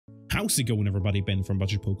How's it going, everybody? Ben from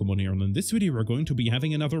Budget Pokemon here, and in this video we're going to be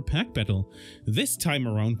having another pack battle. This time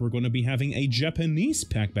around we're going to be having a Japanese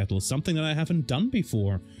pack battle, something that I haven't done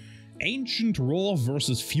before. Ancient Raw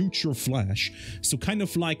versus Future Flash, so kind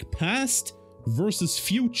of like past versus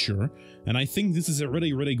future, and I think this is a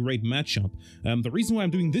really great matchup. The reason why I'm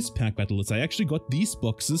doing this pack battle is I actually got these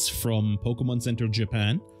boxes from Pokemon Center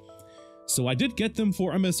Japan, so I did get them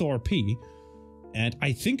for MSRP. And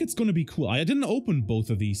I think it's gonna be cool. I didn't open both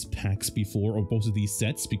of these packs before, or both of these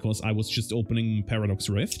sets, because I was just opening Paradox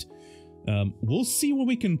Rift. We'll see what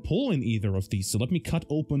we can pull in either of these. So let me cut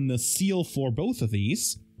open the seal for both of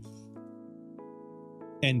these.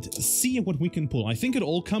 And see what we can pull. I think it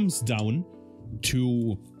all comes down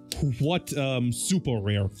to what super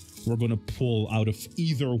rare we're gonna pull out of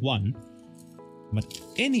either one. But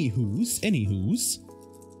anywho's, let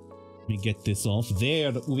me get this off.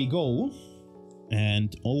 There we go.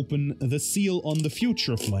 And open the seal on the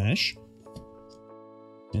Future Flash.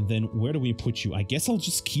 And then where do we put you? I guess I'll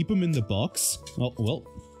just keep him in the box. Oh, well,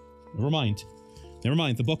 never mind. Never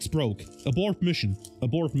mind, the box broke. Abort mission.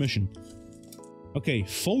 Abort mission. Okay,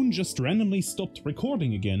 phone just randomly stopped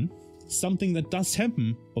recording again. Something that does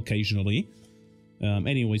happen occasionally.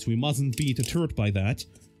 Anyways, we mustn't be deterred by that.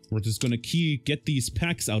 We're just gonna get these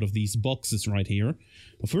packs out of these boxes right here.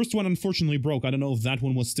 The first one unfortunately broke. I don't know if that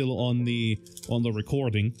one was still on the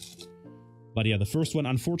recording. But yeah, the first one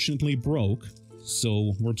unfortunately broke.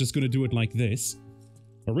 So we're just gonna do it like this.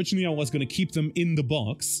 Originally I was gonna keep them in the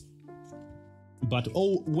box. But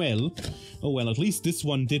oh well, at least this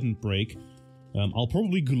one didn't break. I'll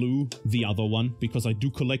probably glue the other one because I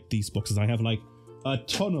do collect these boxes. I have like a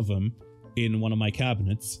ton of them in one of my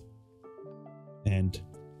cabinets. And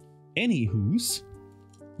anywho's,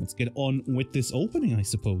 let's get on with this opening, I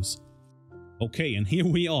suppose. Okay, and here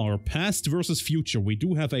we are, past versus future. We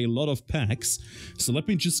do have a lot of packs, so let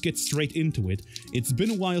me just get straight into it. It's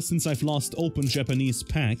been a while since I've last opened Japanese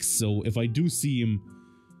packs, so if I do seem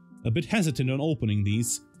a bit hesitant on opening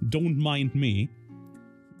these, don't mind me.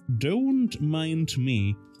 Don't mind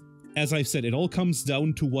me. As I've said, it all comes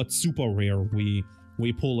down to what super rare we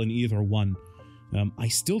pull in either one. I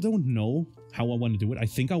still don't know how I want to do it. I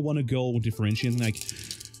think I want to go differentiating, like,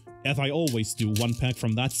 as I always do, one pack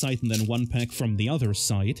from that side and then one pack from the other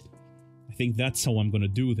side. I think that's how I'm going to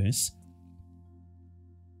do this.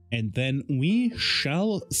 And then we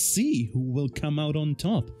shall see who will come out on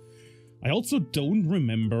top. I also don't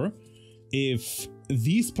remember if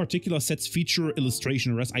these particular sets feature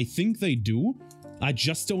illustration rares. I think they do. I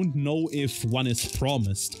just don't know if one is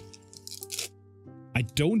promised. I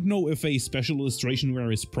don't know if a special illustration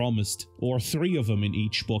rare is promised, or 3 of them in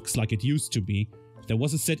each box like it used to be. There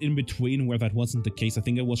was a set in between where that wasn't the case. I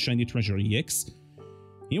think it was Shiny Treasure EX.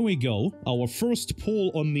 Here we go, our first pull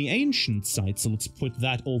on the Ancient side, so let's put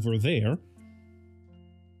that over there.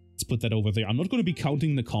 Let's put that over there. I'm not going to be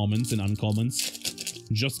counting the commons and uncommons.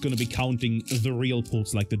 I'm just going to be counting the real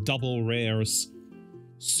pulls, like the double rares,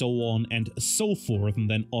 so on and so forth, and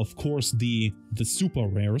then of course the super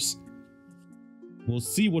rares. We'll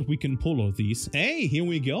see what we can pull of these. Hey, here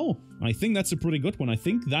we go. I think that's a pretty good one. I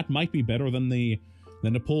think that might be better than the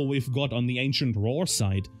pull we've got on the Ancient Roar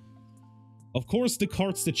side. Of course, the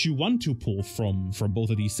cards that you want to pull from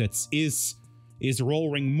both of these sets is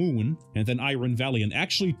Roaring Moon and then Iron Valley, and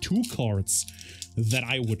actually 2 cards that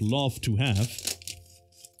I would love to have.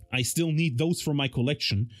 I still need those for my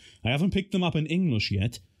collection. I haven't picked them up in English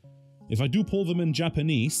yet. If I do pull them in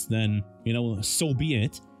Japanese, then, you know, so be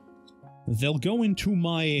it. They'll go into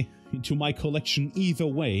my collection either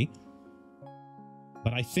way.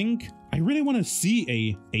 But I think I really want to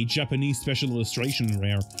see a Japanese special illustration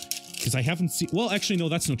rare, because I haven't seen. Well, actually, no,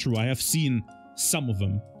 that's not true. I have seen some of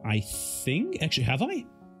them. I think, actually, have I?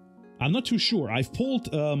 I'm not too sure. I've pulled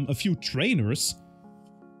a few trainers,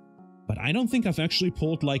 but I don't think I've actually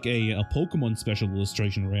pulled like a Pokemon special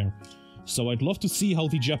illustration rare. So I'd love to see how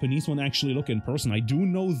the Japanese one actually look in person. I do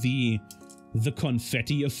know the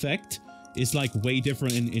confetti effect is like way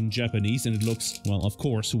different in Japanese, and it looks, well, of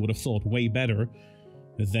course, who would have thought, way better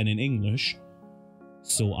than in English.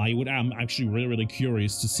 So I'm actually really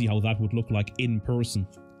curious to see how that would look like in person.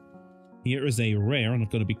 Here is a rare. I'm not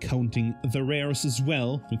going to be counting the rares as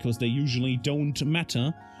well, because they usually don't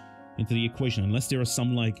matter into the equation, unless there are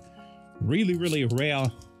some like really rare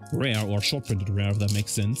or short printed rare, if that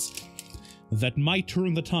makes sense, that might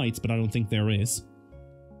turn the tides, but I don't think there is.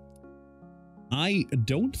 I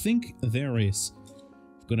don't think there is.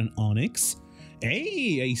 I've got an Onyx.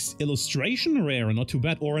 Hey, a illustration rare, not too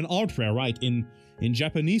bad. Or an art rare, right. In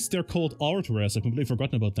Japanese, they're called art rares. I've completely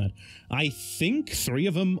forgotten about that. I think 3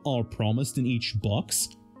 of them are promised in each box.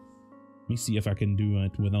 me see if I can do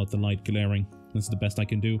it without the light glaring. That's the best I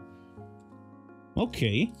can do.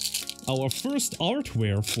 Okay, our first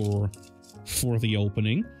artware for the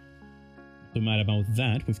opening. No matter about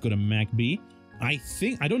that, we've got a MacB.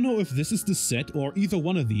 I don't know if this is the set or either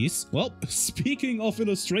one of these. Well, speaking of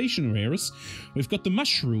illustration rares, we've got the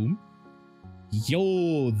mushroom.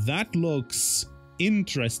 Yo, that looks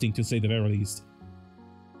interesting to say the very least.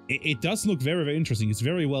 It does look very, very interesting. It's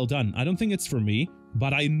very well done. I don't think it's for me,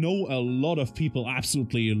 but I know a lot of people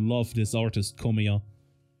absolutely love this artist, Komiya.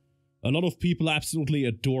 A lot of people absolutely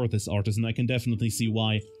adore this artist, and I can definitely see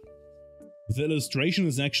why. The illustration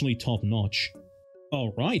is actually top-notch.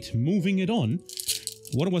 Alright, moving it on.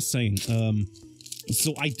 What I was saying,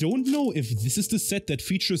 so I don't know if this is the set that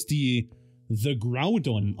features the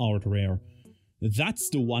Groudon art rare. That's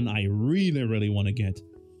the one I really, really want to get.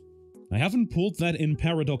 I haven't pulled that in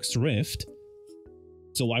Paradox Rift,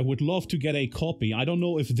 so I would love to get a copy. I don't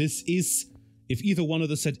know if this is, if either one of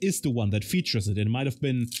the set is the one that features it. It might have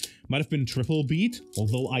been Triple Beat,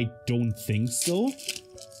 although I don't think so.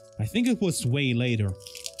 I think it was way later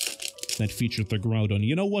that featured the Groudon.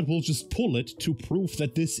 You know what? We'll just pull it to prove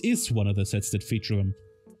that this is one of the sets that feature them.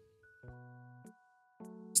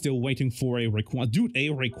 Still waiting for a Rayquaza. Dude, a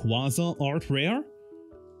Rayquaza art rare?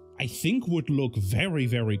 I think would look very,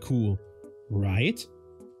 very cool, right?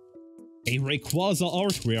 A Rayquaza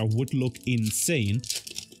art rare would look insane,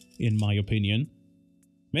 in my opinion.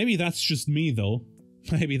 Maybe that's just me, though.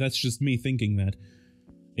 Maybe that's just me thinking that.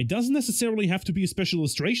 It doesn't necessarily have to be a special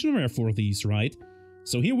illustration rare for these, right?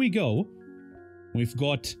 So here we go. We've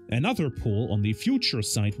got another pull on the future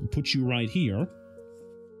side. We'll put you right here.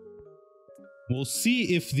 We'll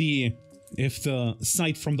see if the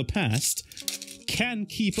site from the past can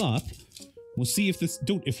keep up. We'll see if this...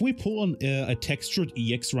 Dude, if we pull on a textured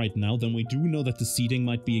EX right now, then we do know that the seeding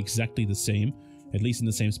might be exactly the same. At least in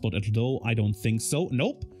the same spot, although I don't think so.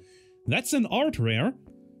 Nope. That's an art rare.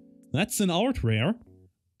 That's an art rare.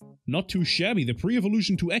 Not too shabby. The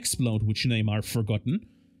pre-evolution to Explode, which name I've forgotten.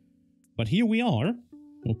 But here we are.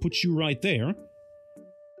 We'll put you right there.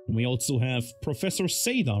 And we also have Professor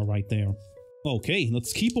Seda right there. Okay,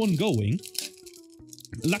 let's keep on going.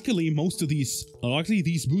 Luckily,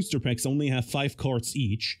 these booster packs only have 5 cards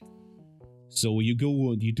each. So you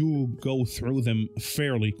do go through them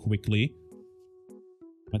fairly quickly.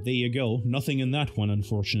 But there you go. Nothing in that one,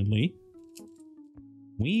 unfortunately.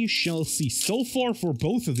 We shall see. So far for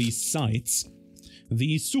both of these sites,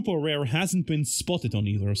 the super rare hasn't been spotted on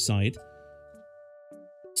either side.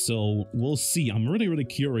 So we'll see. I'm really, really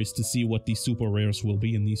curious to see what the super rares will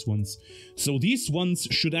be in these ones. So these ones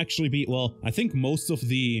should actually be, well, I think most of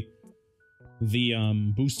the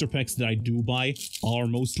booster packs that I do buy are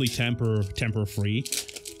mostly tamper free.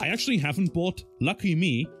 I actually haven't bought, lucky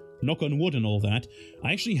me, knock on wood and all that,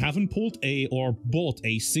 I actually haven't pulled or bought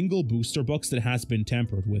a single booster box that has been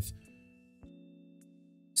tampered with.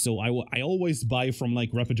 So I always buy from like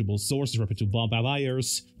reputable sources, reputable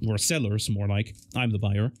buyers, or sellers more like. I'm the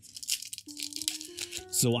buyer.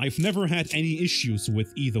 So I've never had any issues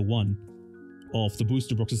with either one of the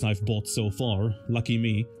booster boxes I've bought so far, lucky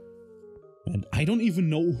me. And I don't even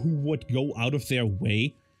know who would go out of their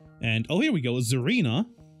way. And oh, here we go, Zarina.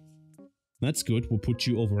 That's good, we'll put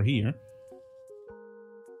you over here.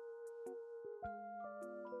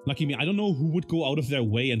 Lucky me, I don't know who would go out of their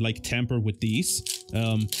way and like tamper with these.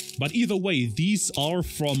 But either way, these are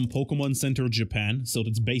from Pokemon Center Japan, so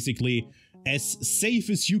that's basically as safe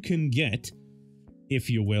as you can get, if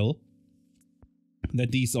you will. That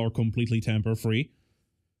these are completely tamper-free.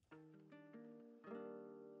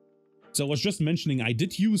 So I was just mentioning, I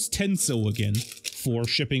did use Tenso again for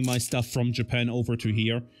shipping my stuff from Japan over to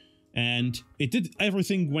here. And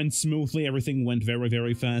everything went smoothly, everything went very,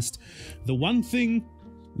 very fast. The one thing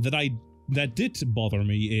that did bother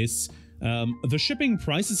me is the shipping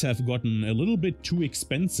prices have gotten a little bit too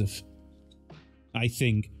expensive, I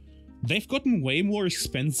think. They've gotten way more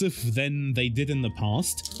expensive than they did in the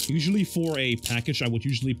past. Usually for a package I would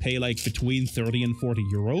usually pay like between 30 and 40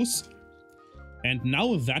 euros. And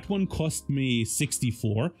now that one cost me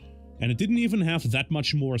 64, and it didn't even have that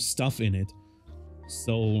much more stuff in it.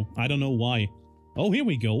 So, I don't know why. Oh, here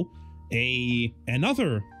we go.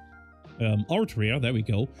 Another art rare, there we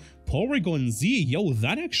go. Porygon Z, yo,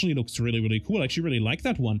 that actually looks really, really cool. I actually really like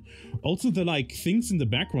that one. Also, the, like, things in the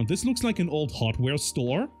background. This looks like an old hardware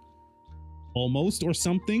store. Almost, or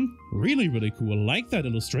something. Really, really cool. I like that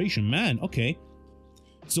illustration, man. Okay.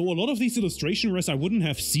 So, a lot of these illustration rares I wouldn't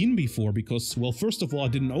have seen before because, well, first of all, I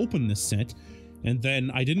didn't open this set. And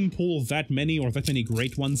then I didn't pull that many or that many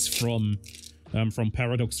great ones from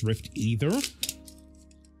Paradox Rift either.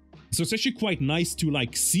 So it's actually quite nice to,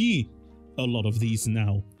 like, see a lot of these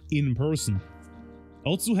now, in person. I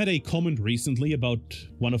also had a comment recently about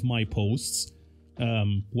one of my posts,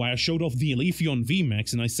 where I showed off the Leafeon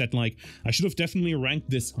VMAX, and I said, like, I should have definitely ranked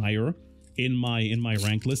this higher in my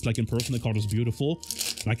rank list. Like, in person, the card is beautiful.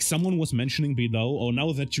 Like, someone was mentioning below, oh,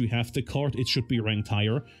 now that you have the card, it should be ranked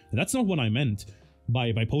higher. And that's not what I meant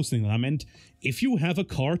by posting that. I meant, if you have a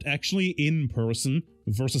card actually in person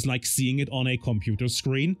versus, like, seeing it on a computer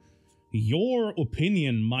screen, your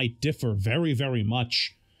opinion might differ very, very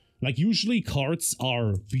much. Like, usually cards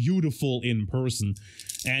are beautiful in person,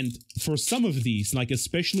 and for some of these, like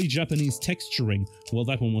especially Japanese texturing, well,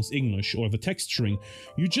 that one was English, or the texturing,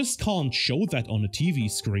 you just can't show that on a TV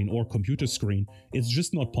screen or computer screen. It's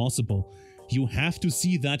just not possible. You have to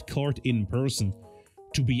see that card in person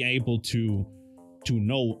to be able to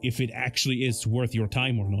know if it actually is worth your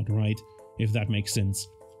time or not, right? If that makes sense.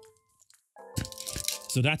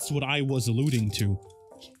 So that's what I was alluding to.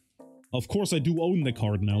 Of course, I do own the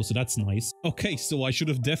card now, so that's nice. Okay, so I should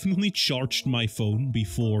have definitely charged my phone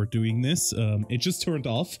before doing this. It just turned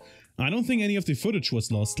off. I don't think any of the footage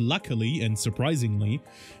was lost, luckily and surprisingly.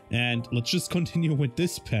 And let's just continue with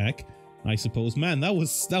this pack, I suppose. Man, that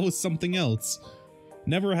was something else.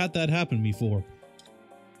 Never had that happen before.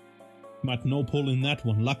 But no pull in that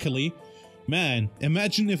one, luckily. Man,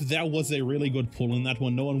 imagine if there was a really good pull in that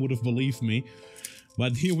one, no one would have believed me.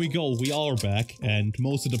 But here we go, we are back, and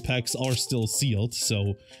most of the packs are still sealed,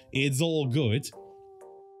 so it's all good.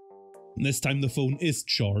 This time the phone is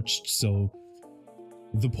charged, so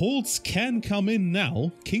the pulls can come in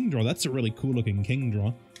now. Kingdra, that's a really cool looking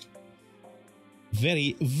Kingdra.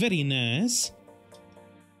 Very, very nice.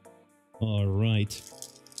 Alright.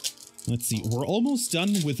 Let's see, we're almost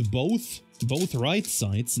done with both right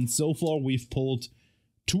sides, and so far we've pulled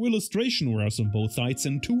 2 illustration rares on both sides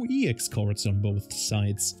and 2 EX cards on both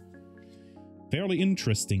sides. Fairly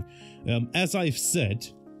interesting. As I've said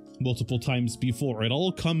multiple times before, it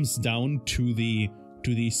all comes down to the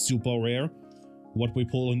super rare, what we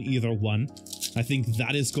pull in either one. I think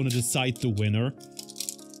that is going to decide the winner.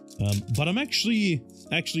 But I'm actually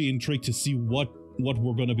intrigued to see what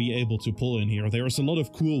we're going to be able to pull in here. There's a lot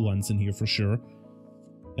of cool ones in here for sure.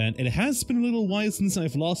 And it has been a little while since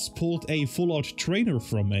I've last pulled a full-art trainer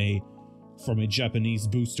from a Japanese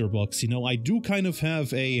booster box. You know, I do kind of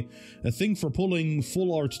have a thing for pulling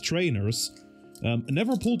full-art trainers.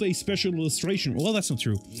 Never pulled a special illustration. Well, that's not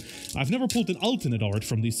true. I've never pulled an alternate art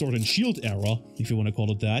from the Sword and Shield era, if you want to call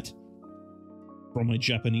it that, from a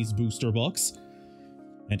Japanese booster box.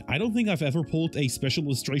 And I don't think I've ever pulled a special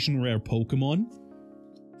illustration rare Pokemon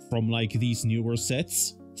from, like, these newer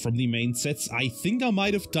sets. From the main sets. I think I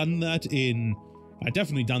might have done that I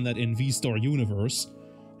definitely done that in V-Star Universe.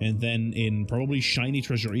 And then in probably Shiny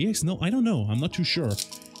Treasure EX? No, I don't know. I'm not too sure.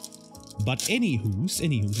 But anywho's,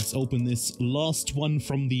 let's open this last one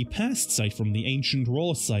from the past side, from the Ancient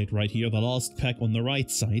Raw side right here, the last pack on the right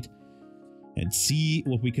side. And see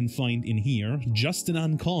what we can find in here. Just an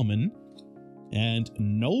uncommon. And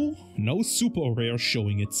no super rare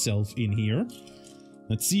showing itself in here.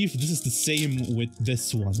 Let's see if this is the same with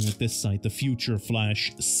this one, with this side, the Future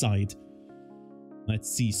Flash side.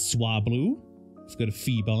 Let's see, Swablu. We've got a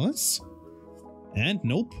Feebas. And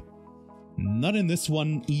nope. Not in this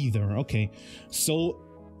one either. Okay, so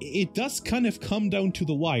it does kind of come down to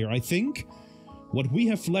the wire. I think what we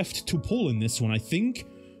have left to pull in this one, I think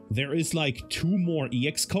there is like 2 more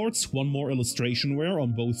EX cards, 1 more illustration rare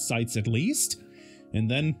on both sides at least.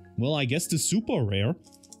 And then, well, I guess the super rare.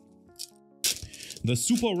 The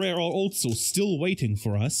super rare are also still waiting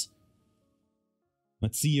for us.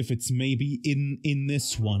 Let's see if it's maybe in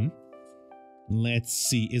this one. Let's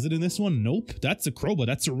see. Is it in this one? Nope. That's a Crobat.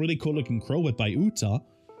 That's a really cool looking Crobat by Uta.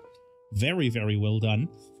 Very, very well done.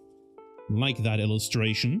 Like that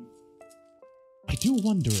illustration. I do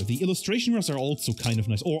wonder, the illustration rares are also kind of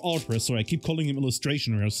nice. Or art rares, sorry, I keep calling them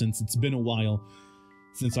illustration rares since it's been a while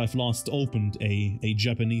since I've last opened a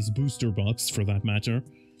Japanese booster box, for that matter.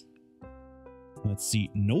 Let's see.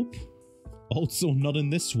 Nope. Also not in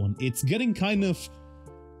this one. It's getting kind of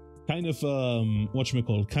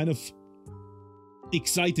whatchamacallit, kind of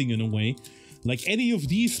exciting in a way. Like, any of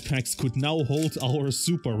these packs could now hold our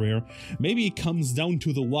super rare. Maybe it comes down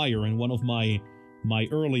to the wire in one of my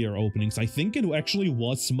earlier openings. I think it actually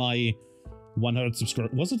was my 100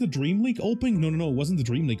 subscriber. Was it the Dream League opening? No, it wasn't the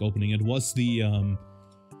Dream League opening. It was the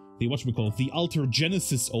whatchamacallit, the Alter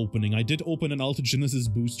Genesis opening. I did open an Alter Genesis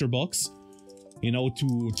booster box, you know,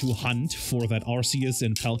 to hunt for that Arceus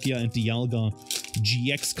and Palkia and Dialga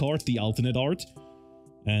GX card, the alternate art.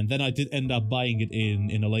 And then I did end up buying it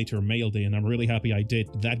in a later mail day, and I'm really happy I did.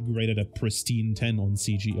 That graded a pristine 10 on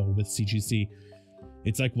CG, or with CGC.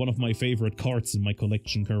 It's like one of my favorite cards in my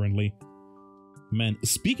collection currently. Man,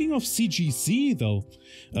 speaking of CGC though,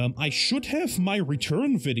 I should have my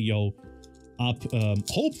return video up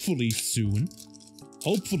hopefully soon.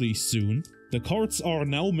 Hopefully soon. The cards are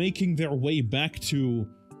now making their way back to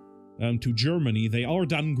Germany. They are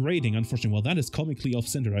done grading, unfortunately. Well, that is comically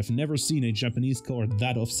off-centered. I've never seen a Japanese card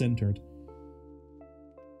that off-centered.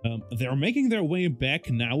 They're making their way back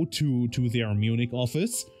now to their Munich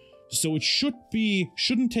office, so it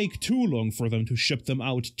shouldn't take too long for them to ship them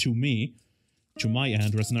out to me, to my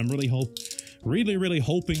address, and I'm really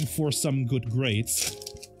hoping for some good grades.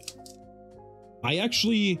 I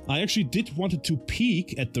actually did wanted to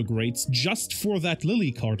peek at the grades just for that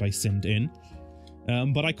Lily card I sent in,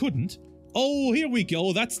 but I couldn't. Oh, here we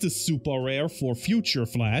go. That's the super rare for Future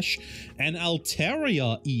Flash, an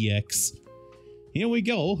Altaria EX. Here we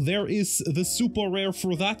go. There is the super rare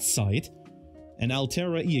for that side, an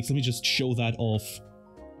Altaria EX. Let me just show that off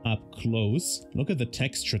up close. Look at the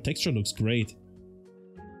texture. Texture looks great.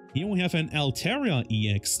 Here we have an Altaria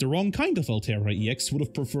EX. The wrong kind of Altaria EX. Would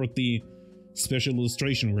have preferred the special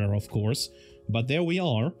illustration rare, of course. But there we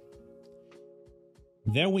are.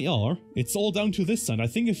 There we are. It's all down to this side. I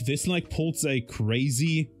think if this like pulls a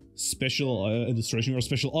crazy special illustration or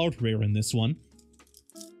special art rare in this one,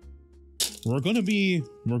 we're gonna be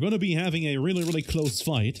having a really close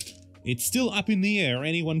fight. It's still up in the air.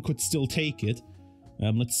 Anyone could still take it.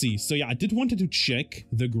 Let's see. So yeah, I did wanted to check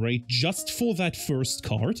the grade just for that first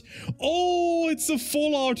card. Oh, it's a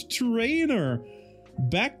full art trainer.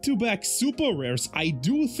 Back-to-back super rares. I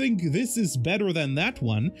do think this is better than that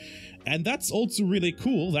one. And that's also really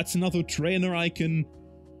cool. That's another trainer I can,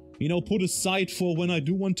 you know, put aside for when I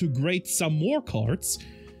do want to grade some more cards.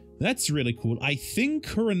 That's really cool. I think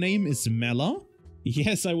her name is Mela.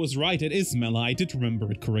 Yes, I was right. It is Mela. I did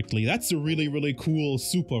remember it correctly. That's a really cool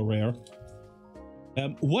super rare.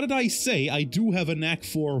 What did I say? I do have a knack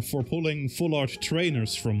for pulling full art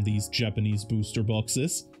trainers from these Japanese booster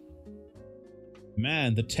boxes.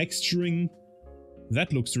 Man, the texturing,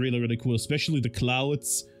 that looks really cool, especially the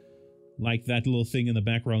clouds, like that little thing in the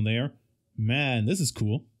background there. Man, this is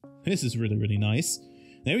cool. This is really nice.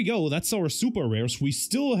 There we go, that's our super rares. We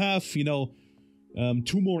still have, you know, 2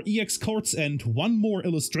 more EX cards and 1 more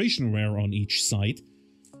illustration rare on each side.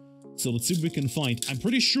 So let's see what we can find. I'm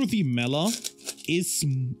pretty sure the Mela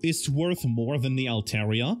is worth more than the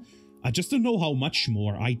Altaria. I just don't know how much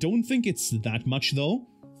more. I don't think it's that much though.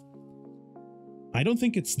 I don't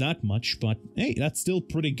think it's that much, but hey, that's still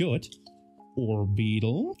pretty good.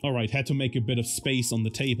 Orbital. Alright, had to make a bit of space on the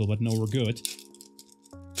table, but no, we're good.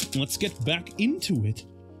 Let's get back into it.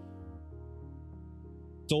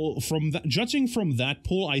 So, judging from that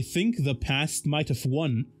poll, I think the past might have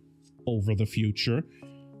won over the future.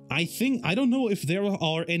 I don't know if there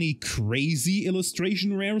are any crazy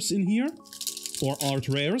illustration rares in here, or art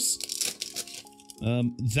rares.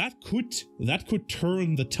 That could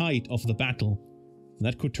turn the tide of the battle.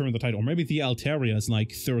 That could turn the tide, or maybe the Altaria is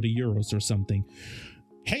like 30 euros or something.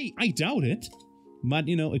 Hey, I doubt it, but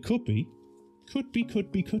you know, it could be. Could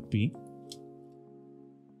be.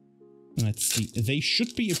 Let's see, they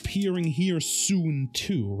should be appearing here soon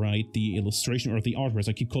too, right? The illustration, or the art rares,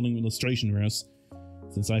 I keep calling them illustration rares,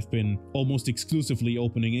 since I've been almost exclusively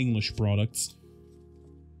opening English products.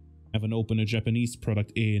 I haven't opened a Japanese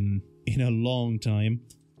product in a long time.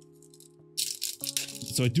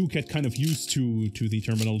 So I do get kind of used to the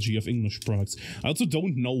terminology of English products. I also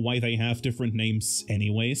don't know why they have different names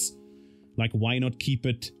anyways. Like, why not keep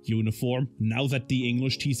it uniform? Now that the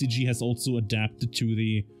English TCG has also adapted to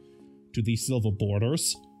the silver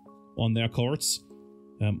borders on their cards,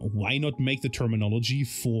 why not make the terminology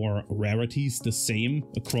for rarities the same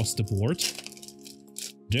across the board?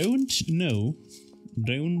 Don't know.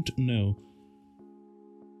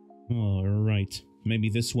 Alright. Maybe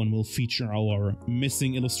this one will feature our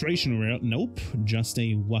missing illustration rare. Nope, just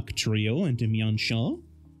a Wak Trio and a Miansha.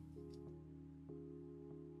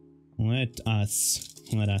 Let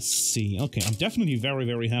us see. Okay, I'm definitely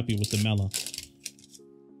very happy with the Mela.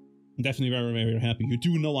 I'm definitely very happy. You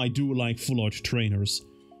do know I do like full art trainers.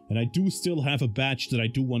 And I do still have a badge that I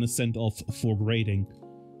do want to send off for grading.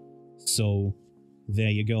 So, there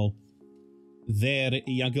you go. There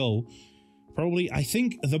you go. Probably, I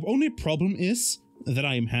think the only problem is that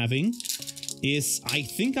I am having is I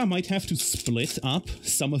think I might have to split up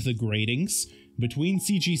some of the gradings between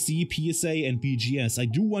CGC, PSA, and BGS. I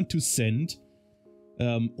do want to send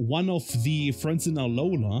one of the Friends in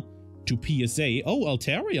Alola to PSA. Oh,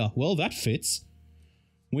 Altaria. Well, that fits.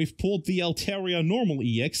 We've pulled the Altaria normal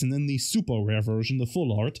EX and then the super rare version, the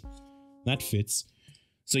full art. That fits.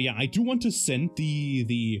 So yeah, I do want to send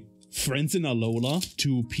the Friends in Alola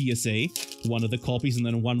to PSA, one of the copies, and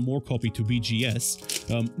then one more copy to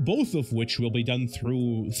BGS, both of which will be done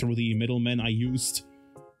through the middlemen I used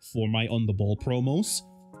for my On The Ball promos.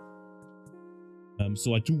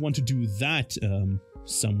 So I do want to do that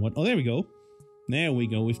somewhat. Oh, there we go. There we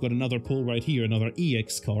go. We've got another pull right here, another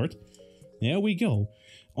EX card. There we go.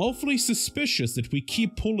 Awfully suspicious that we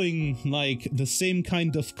keep pulling, like, the same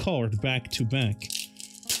kind of card back to back.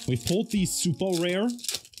 We've pulled the super rare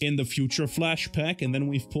in the Future Flash pack, and then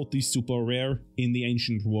we've pulled the super rare in the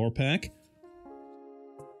Ancient War pack.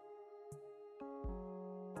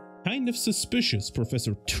 Kind of suspicious,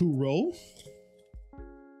 Professor Turo.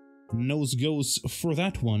 Nose goes for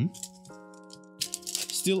that one.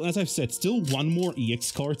 Still, as I've said, still one more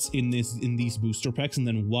EX cards in these booster packs, and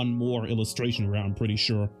then one more illustration rare, I'm pretty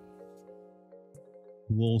sure.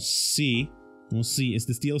 We'll see. We'll see. Is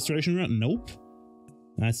this the illustration rare? Nope.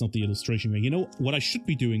 That's not the illustration rare. You know, what I should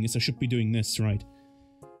be doing is I should be doing this, right?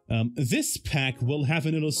 This pack will have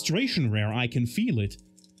an illustration rare. I can feel it.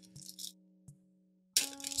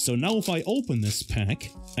 So now if I open this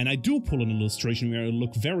pack, and I do pull an illustration rare, it'll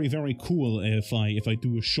look very, very cool if I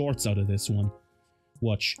do a shorts out of this one.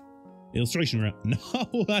 Watch. Illustration rare.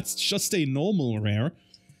 No, that's just a normal rare.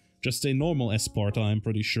 Just a normal Esparta, I'm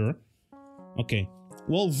pretty sure. Okay.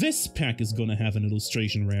 Well, this pack is gonna have an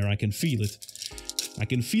illustration rare. I can feel it. I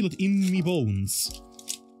can feel it in me bones.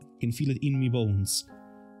 I can feel it in me bones.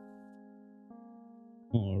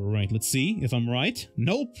 Alright, let's see if I'm right.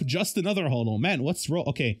 Nope, just another holo. Man, what's wrong?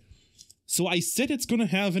 Okay. So I said it's gonna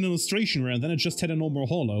have an illustration rare, and then it just had a normal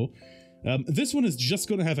holo. This one is just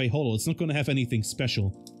gonna have a holo. It's not gonna have anything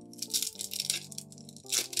special.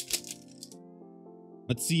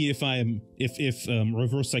 Let's see if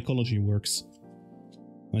reverse psychology works.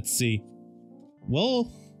 Let's see.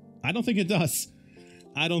 Well, I don't think it does.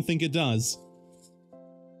 I don't think it does.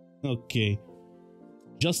 Okay.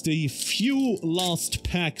 Just a few last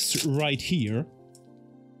packs right here.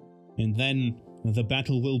 And then the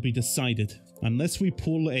battle will be decided. Unless we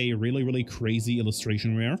pull a really, really crazy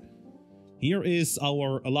illustration rare. Here is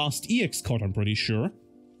our last EX card, I'm pretty sure.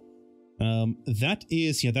 That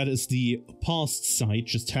is the past side.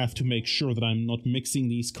 Just have to make sure that I'm not mixing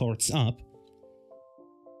these cards up.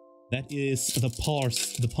 That is the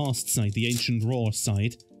past side, the Ancient Raw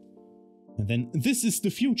side. And then this is the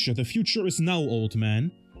future. The future is now, old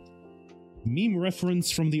man. Meme reference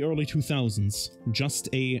from the early 2000s. Just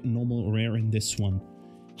a normal rare in this one.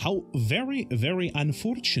 How very, very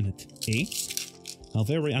unfortunate, eh? How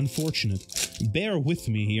very unfortunate. Bear with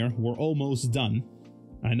me here, we're almost done.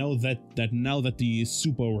 I know that now that the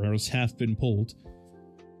super rares have been pulled,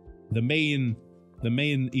 the main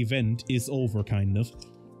event is over, kind of.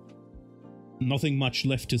 Nothing much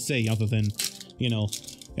left to say other than, you know,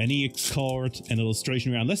 an EX card, an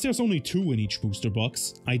illustration rare. Unless there's only 2 in each booster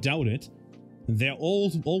box. I doubt it. There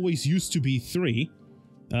always used to be 3.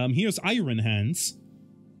 Here's Iron Hands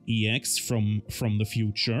EX from the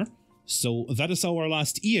future. So that is our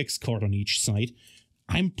last EX card on each side.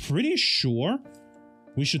 I'm pretty sure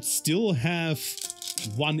we should still have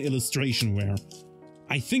 1 illustration rare.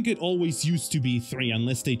 I think it always used to be 3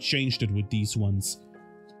 unless they changed it with these ones.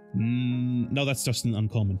 No, that's just an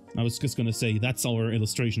uncommon. I was just gonna say that's our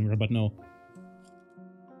illustration rare, but no.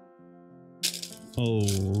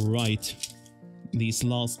 Alright. These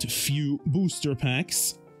last few booster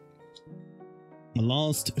packs.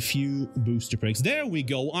 Last few booster packs. There we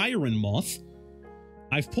go, Iron Moth.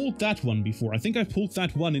 I've pulled that one before. I think I pulled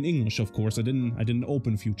that one in English, of course. I didn't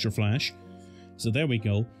open Future Flash. So there we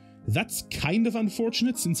go. That's kind of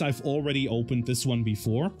unfortunate since I've already opened this one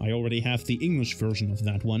before. I already have the English version of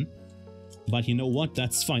that one. But you know what?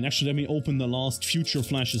 That's fine. Actually, let me open the last Future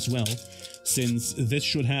Flash as well, since this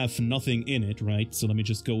should have nothing in it, right? So let me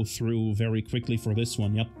just go through very quickly for this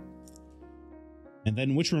one, yep. And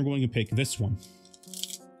then which one we're going to pick? This one.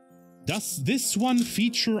 Does this one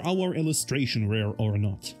feature our illustration rare or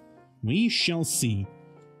not? We shall see.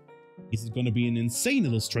 Is it going to be an insane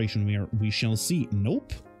illustration rare? We shall see.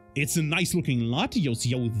 Nope. It's a nice looking Latios.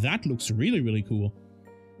 Yo, that looks really, really cool.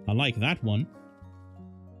 I like that one.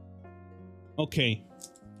 Okay.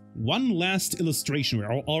 One last illustration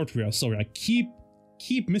rare, or art rare, sorry. I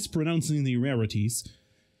keep mispronouncing the rarities.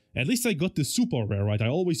 At least I got the super rare right. I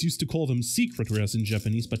always used to call them secret rares in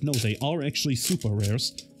Japanese, but no, they are actually super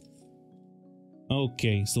rares.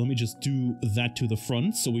 Okay, so let me just do that to the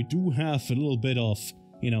front. So we do have a little bit of,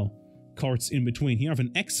 you know, cards in between. Here I have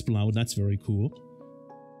an Exploud, that's very cool.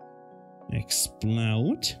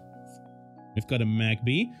 Exploud. We've got a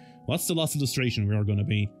Magby. What's the last illustration we are gonna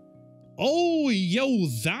be? Oh, yo,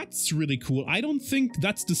 that's really cool. I don't think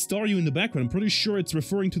that's the Staryu in the background. I'm pretty sure it's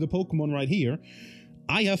referring to the Pokemon right here.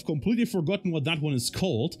 I have completely forgotten what that one is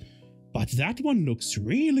called, but that one looks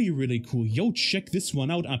really, really cool. Yo, check this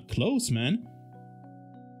one out up close, man.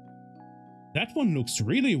 That one looks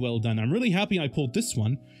really well done. I'm really happy I pulled this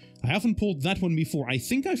one. I haven't pulled that one before. I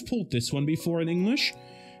think I've pulled this one before in English.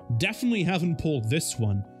 Definitely haven't pulled this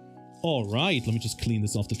one. Alright, let me just clean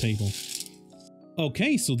this off the table.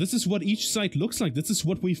 Okay, so this is what each side looks like. This is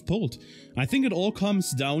what we've pulled. I think it all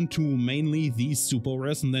comes down to mainly these super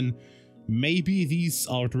rares and then maybe these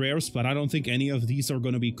art rares, but I don't think any of these are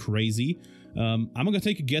gonna be crazy. I'm gonna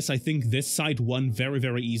take a guess. I think this side won very,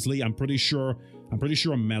 very easily. I'm pretty sure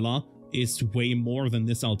Mela is way more than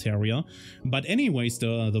this Altaria. But anyways,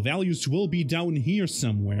 the values will be down here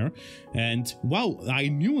somewhere. And, wow, I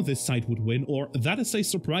knew this side would win, or that is a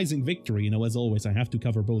surprising victory. You know, as always, I have to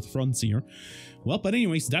cover both fronts here. Well, but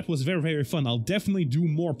anyways, that was very, very fun. I'll definitely do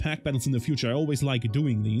more pack battles in the future. I always like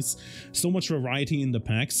doing these. So much variety in the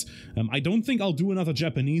packs. I don't think I'll do another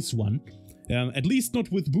Japanese one. At least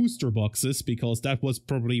not with booster boxes, because that was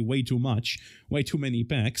probably way too much, way too many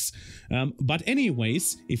packs. But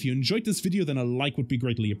anyways, if you enjoyed this video, then a like would be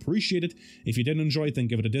greatly appreciated. If you didn't enjoy it, then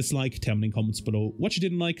give it a dislike. Tell me in comments below what you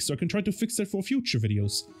didn't like, so I can try to fix that for future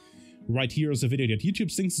videos. Right here is a video that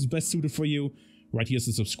YouTube thinks is best suited for you. Right here is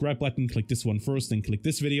the subscribe button. Click this one first, then click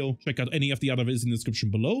this video. Check out any of the other videos in the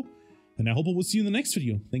description below. And I hope I will see you in the next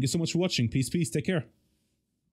video. Thank you so much for watching. Peace, peace, take care.